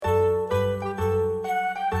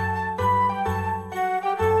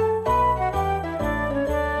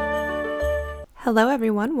Hello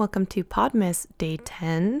everyone, welcome to Podmas Day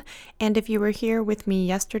 10. And if you were here with me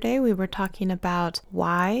yesterday, we were talking about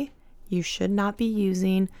why you should not be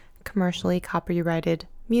using commercially copyrighted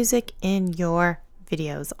music in your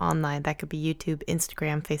videos online. That could be YouTube,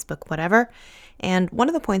 Instagram, Facebook, whatever. And one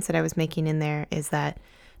of the points that I was making in there is that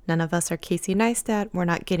none of us are Casey Neistat. We're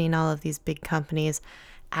not getting all of these big companies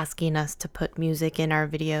asking us to put music in our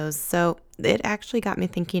videos. So it actually got me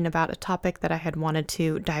thinking about a topic that I had wanted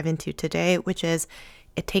to dive into today, which is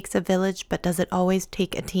it takes a village, but does it always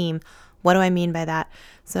take a team? What do I mean by that?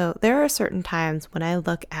 So there are certain times when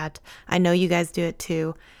I know you guys do it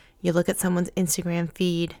too, you look at someone's Instagram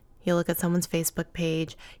feed, you look at someone's Facebook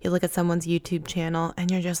page, you look at someone's YouTube channel, and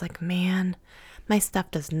you're just like, man, my stuff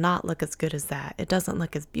does not look as good as that. It doesn't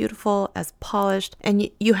look as beautiful, as polished, and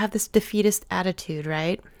you have this defeatist attitude,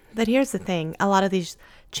 right? But here's the thing. A lot of these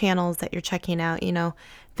channels that you're checking out,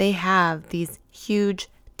 they have these huge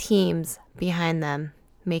teams behind them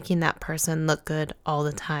making that person look good all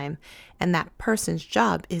the time. And that person's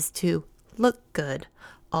job is to look good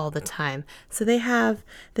all the time. So they have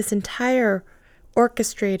this entire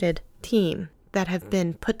orchestrated team that have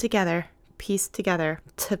been pieced together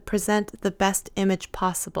to present the best image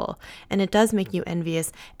possible. And it does make you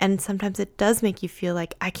envious. And sometimes it does make you feel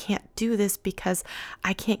like I can't do this because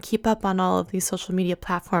I can't keep up on all of these social media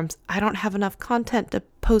platforms. I don't have enough content to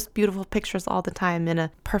post beautiful pictures all the time in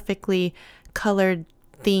a perfectly colored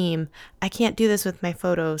theme. I can't do this with my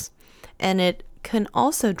photos. And it can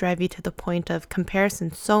also drive you to the point of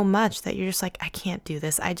comparison so much that you're just like, I can't do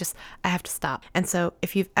this. I have to stop. And so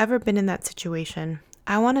if you've ever been in that situation,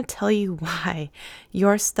 I want to tell you why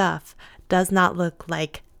your stuff does not look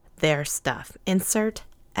like their stuff. Insert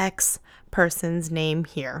X person's name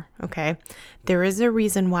here, okay? There is a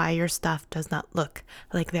reason why your stuff does not look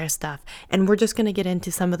like their stuff. And we're just going to get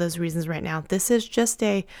into some of those reasons right now. This is just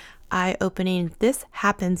a eye-opening, this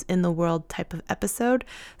happens in the world type of episode,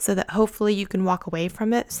 so that hopefully you can walk away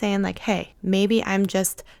from it saying like, hey, maybe I'm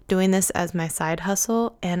just doing this as my side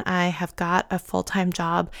hustle and I have got a full-time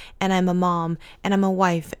job and I'm a mom and I'm a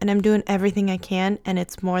wife and I'm doing everything I can and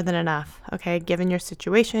it's more than enough, okay? Given your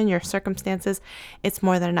situation, your circumstances, it's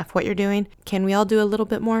more than enough. What you're doing, can we all do a little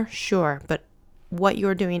bit more? Sure, but what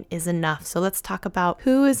you're doing is enough. So let's talk about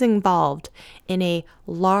who is involved in a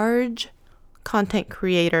large content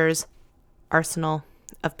creators arsenal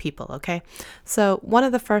of people, okay? So one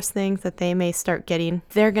of the first things that they may start getting,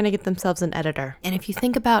 they're going to get themselves an editor. And if you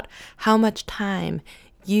think about how much time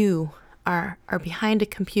you are behind a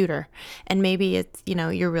computer, and maybe it's,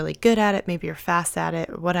 you're really good at it, maybe you're fast at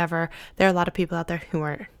it, or whatever. There are a lot of people out there who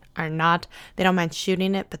are not, they don't mind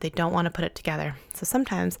shooting it, but they don't want to put it together. So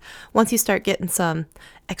sometimes once you start getting some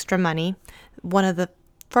extra money, one of the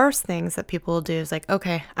first things that people will do is like,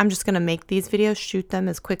 okay, I'm just going to make these videos, shoot them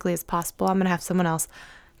as quickly as possible. I'm going to have someone else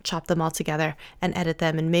chop them all together and edit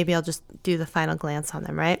them, and maybe I'll just do the final glance on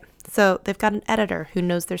them, right? So they've got an editor who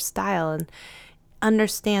knows their style and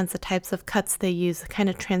understands the types of cuts they use, the kind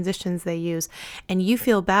of transitions they use, and you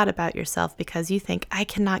feel bad about yourself because you think, I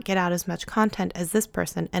cannot get out as much content as this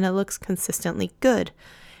person, and it looks consistently good.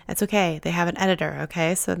 It's okay. They have an editor,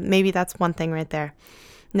 okay? So maybe that's one thing right there.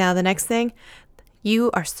 Now, the next thing,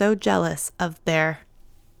 you are so jealous of their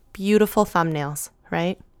beautiful thumbnails,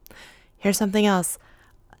 right? Here's something else.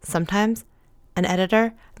 Sometimes an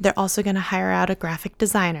editor, they're also going to hire out a graphic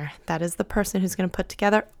designer. That is the person who's going to put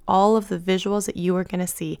together all of the visuals that you are going to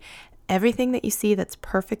see. Everything that you see that's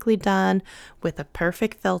perfectly done with a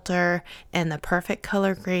perfect filter and the perfect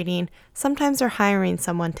color grading, sometimes they're hiring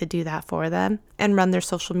someone to do that for them and run their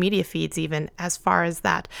social media feeds even as far as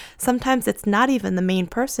that. Sometimes it's not even the main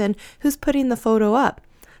person who's putting the photo up.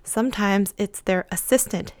 Sometimes it's their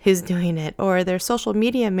assistant who's doing it, or their social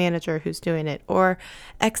media manager who's doing it, or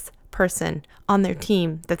X person on their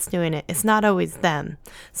team that's doing it. It's not always them.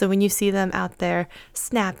 So when you see them out there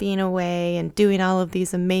snapping away and doing all of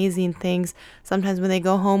these amazing things, sometimes when they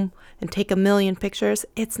go home and take a million pictures,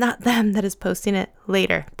 it's not them that is posting it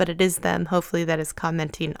later, but it is them, hopefully, that is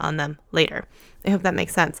commenting on them later. I hope that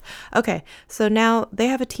makes sense. Okay, so now they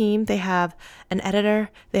have a team, they have an editor,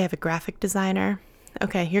 they have a graphic designer.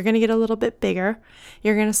 Okay, you're going to get a little bit bigger.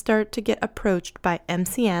 You're going to start to get approached by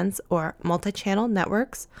MCNs or multi-channel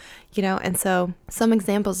networks, and so some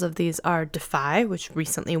examples of these are Defy, which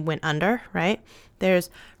recently went under, right? There's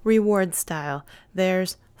Reward Style,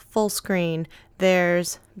 there's Fullscreen,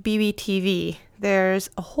 there's BBTV, there's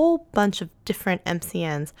a whole bunch of different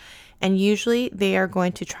MCNs, and usually they are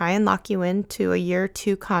going to try and lock you into a year or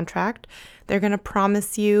two contract. They're going to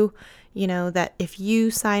promise you, that if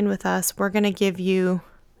you sign with us, we're going to give you,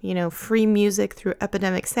 free music through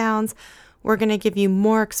Epidemic Sounds. we're going to give you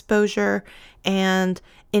more exposure, and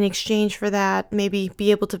in exchange for that, maybe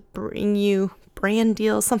be able to bring you brand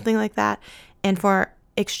deals, something like that. And for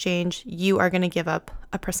exchange, you are going to give up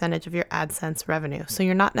a percentage of your AdSense revenue. So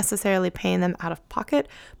you're not necessarily paying them out of pocket,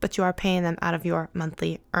 but you are paying them out of your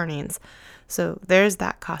monthly earnings. So there's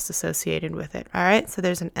that cost associated with it. All right. So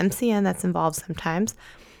there's an MCN that's involved sometimes.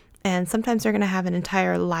 And sometimes they're going to have an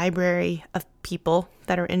entire library of people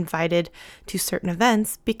that are invited to certain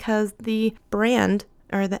events because the brand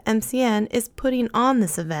or the MCN is putting on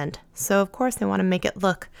this event. So of course they want to make it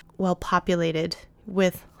look well populated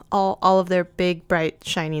with all of their big, bright,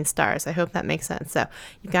 shining stars. I hope that makes sense. So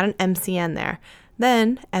you've got an MCN there.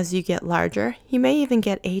 Then as you get larger, you may even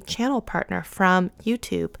get a channel partner from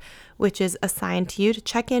YouTube, which is assigned to you to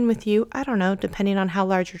check in with you. I don't know, depending on how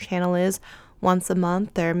large your channel is, once a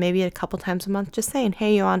month or maybe a couple times a month, just saying,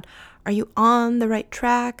 hey, are you on the right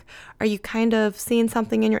track? Are you kind of seeing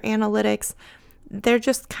something in your analytics? They're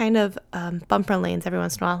just kind of bumper lanes every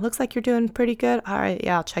once in a while. Looks like you're doing pretty good. All right,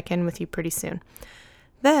 yeah, I'll check in with you pretty soon.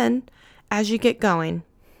 Then as you get going,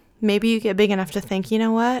 maybe you get big enough to think, you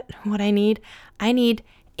know what I need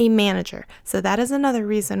a manager. So that is another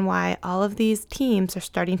reason why all of these teams are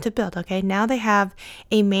starting to build. Okay, now they have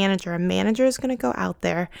a manager. A manager is going to go out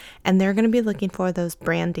there and they're going to be looking for those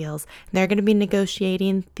brand deals. They're going to be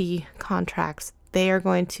negotiating the contracts. They are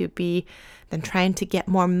going to be then trying to get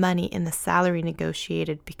more money in the salary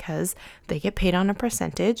negotiated because they get paid on a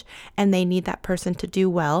percentage and they need that person to do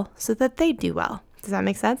well so that they do well. Does that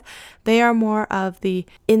make sense? They are more of the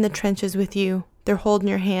in the trenches with you. They're holding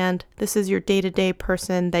your hand. This is your day-to-day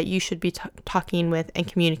person that you should be talking with and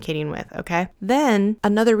communicating with, okay? Then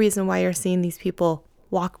another reason why you're seeing these people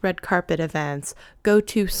walk red carpet events, go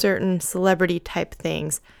to certain celebrity type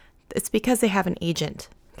things, it's because they have an agent,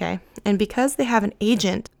 okay? And because they have an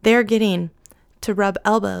agent, they're getting to rub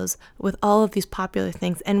elbows with all of these popular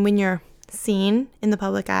things. And when you're seen in the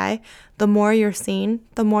public eye, the more you're seen,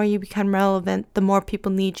 the more you become relevant, the more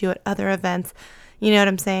people need you at other events. You know what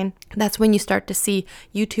I'm saying? That's when you start to see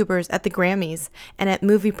YouTubers at the Grammys and at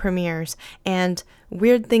movie premieres and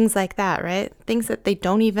weird things like that, right? Things that they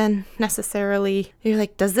don't even necessarily, you're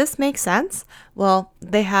like, does this make sense? Well,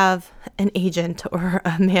 they have an agent or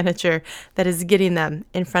a manager that is getting them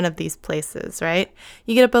in front of these places, right?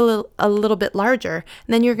 You get up a little bit larger,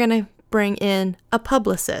 and then you're going to bring in a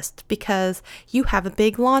publicist because you have a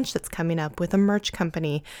big launch that's coming up with a merch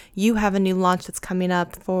company. You have a new launch that's coming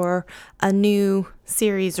up for a new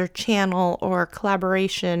series or channel or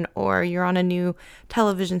collaboration, or you're on a new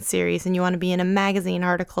television series and you want to be in a magazine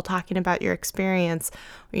article talking about your experience.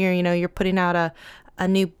 Or you're putting out a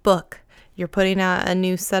new book. You're putting out a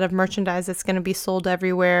new set of merchandise that's going to be sold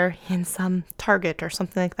everywhere in some Target or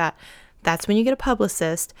something like that. That's when you get a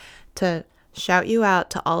publicist to shout you out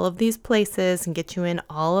to all of these places and get you in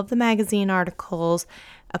all of the magazine articles.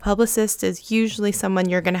 A publicist is usually someone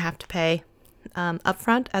you're going to have to pay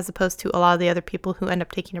upfront, as opposed to a lot of the other people who end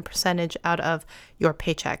up taking a percentage out of your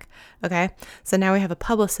paycheck. Okay, so now we have a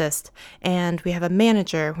publicist and we have a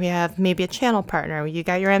manager. We have maybe a channel partner. You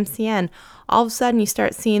got your MCN. All of a sudden you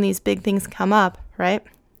start seeing these big things come up, right?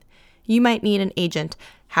 You might need an agent.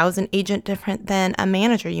 How is an agent different than a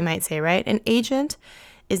manager, you might say, right? An agent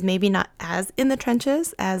is maybe not as in the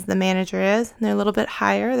trenches as the manager is. They're a little bit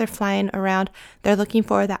higher. They're flying around. They're looking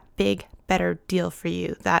for that big, better deal for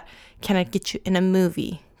you. That, can I get you in a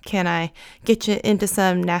movie? Can I get you into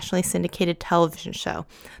some nationally syndicated television show?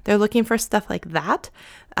 They're looking for stuff like that.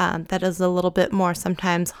 That is a little bit more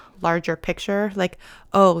sometimes larger picture. Like,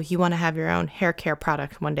 oh, you want to have your own hair care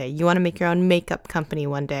product one day. You want to make your own makeup company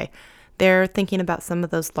one day. They're thinking about some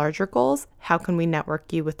of those larger goals. How can we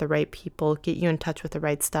network you with the right people, get you in touch with the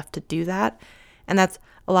right stuff to do that? And that's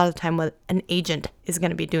a lot of the time what an agent is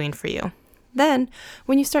going to be doing for you. Then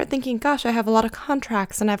when you start thinking, gosh, I have a lot of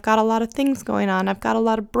contracts and I've got a lot of things going on. I've got a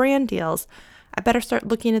lot of brand deals. I better start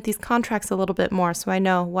looking at these contracts a little bit more so I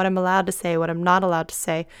know what I'm allowed to say, what I'm not allowed to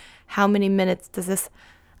say. How many minutes does this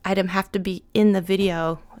item have to be in the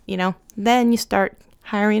video? Then you start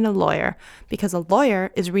hiring a lawyer, because a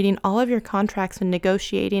lawyer is reading all of your contracts and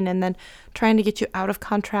negotiating and then trying to get you out of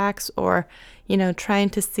contracts, or, trying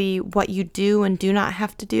to see what you do and do not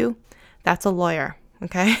have to do. That's a lawyer.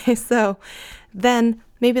 Okay. So then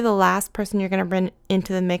maybe the last person you're going to bring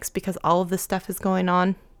into the mix, because all of this stuff is going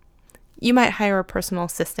on, you might hire a personal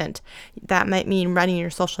assistant. That might mean running your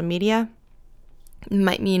social media. It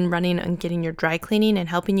might mean running and getting your dry cleaning and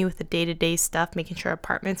helping you with the day-to-day stuff, making sure your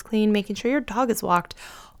apartment's clean, making sure your dog is walked,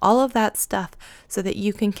 all of that stuff, so that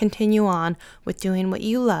you can continue on with doing what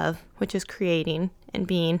you love, which is creating and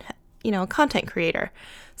being a content creator.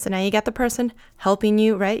 So now you got the person helping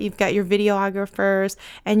you, right? You've got your videographers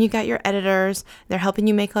and you got your editors. They're helping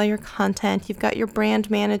you make all your content. You've got your brand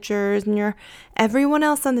managers and everyone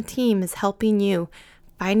else on the team is helping you,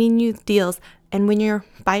 finding you deals. And when you're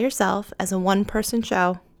by yourself as a one-person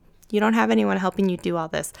show, you don't have anyone helping you do all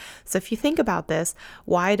this. So if you think about this,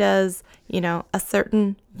 why does, a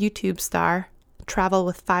certain YouTube star travel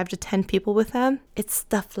with 5 to 10 people with them? It's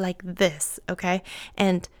stuff like this, okay?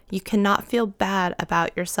 And you cannot feel bad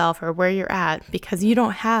about yourself or where you're at because you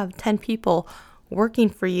don't have 10 people working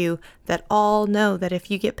for you that all know that if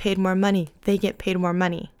you get paid more money, they get paid more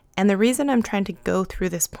money. And the reason I'm trying to go through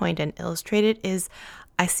this point and illustrate it is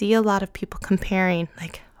I see a lot of people comparing,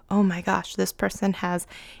 like, oh my gosh, this person has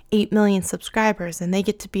 8 million subscribers and they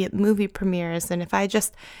get to be at movie premieres. And if I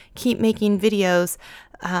just keep making videos,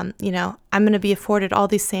 I'm going to be afforded all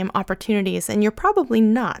these same opportunities. And you're probably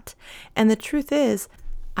not. And the truth is,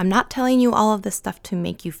 I'm not telling you all of this stuff to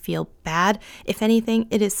make you feel bad. If anything,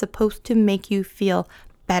 it is supposed to make you feel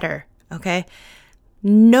better, okay?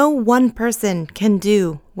 No one person can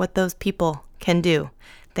do what those people can do.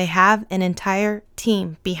 They have an entire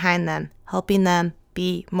team behind them, helping them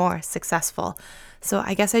be more successful. So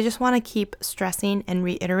I guess I just want to keep stressing and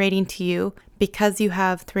reiterating to you, because you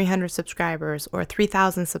have 300 subscribers or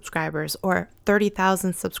 3,000 subscribers or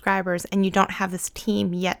 30,000 subscribers and you don't have this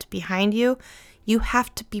team yet behind you, you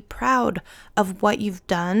have to be proud of what you've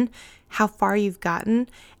done, how far you've gotten,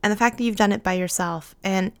 and the fact that you've done it by yourself.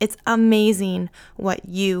 And it's amazing what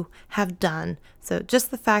you have done. So just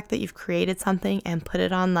the fact that you've created something and put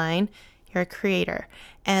it online, you're a creator.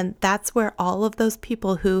 And that's where all of those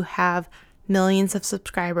people who have millions of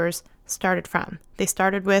subscribers started from. They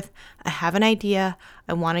started with, I have an idea,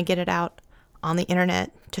 I want to get it out on the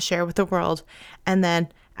internet to share with the world. And then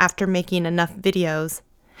after making enough videos,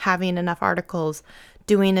 having enough articles,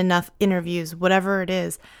 doing enough interviews, whatever it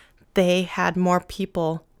is, they had more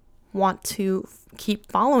people want to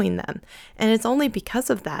keep following them. And it's only because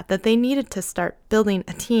of that they needed to start building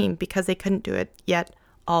a team, because they couldn't do it yet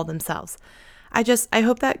all themselves. I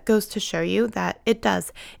hope that goes to show you that it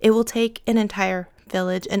does. It will take an entire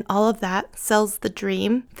village, and all of that sells the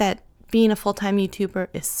dream that being a full-time YouTuber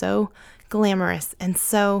is so glamorous and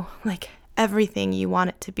so like everything you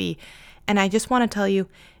want it to be. And I just want to tell you,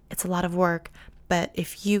 it's a lot of work, but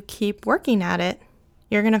if you keep working at it,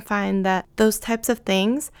 you're going to find that those types of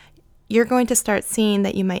things, you're going to start seeing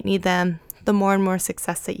that you might need them the more and more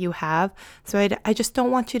success that you have. So I just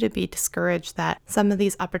don't want you to be discouraged that some of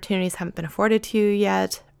these opportunities haven't been afforded to you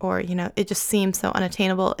yet, or, it just seems so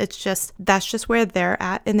unattainable. That's just where they're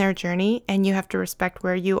at in their journey, and you have to respect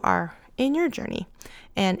where you are in your journey.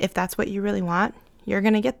 And if that's what you really want, you're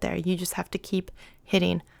going to get there. You just have to keep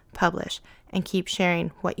hitting publish and keep sharing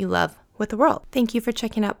what you love with the world. Thank you for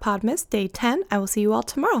checking out Podmas Day 10. I will see you all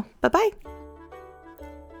tomorrow. Bye-bye.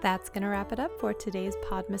 That's going to wrap it up for today's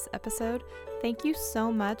Podmas episode. Thank you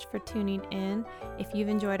so much for tuning in. If you've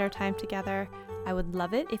enjoyed our time together, I would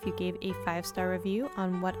love it if you gave a 5-star review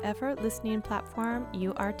on whatever listening platform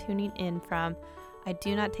you are tuning in from. I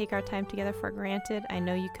do not take our time together for granted. I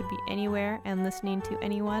know you could be anywhere and listening to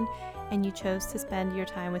anyone, and you chose to spend your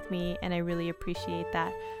time with me, and I really appreciate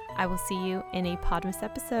that. I will see you in a Podmas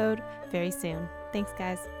episode very soon. Thanks,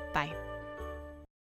 guys. Bye.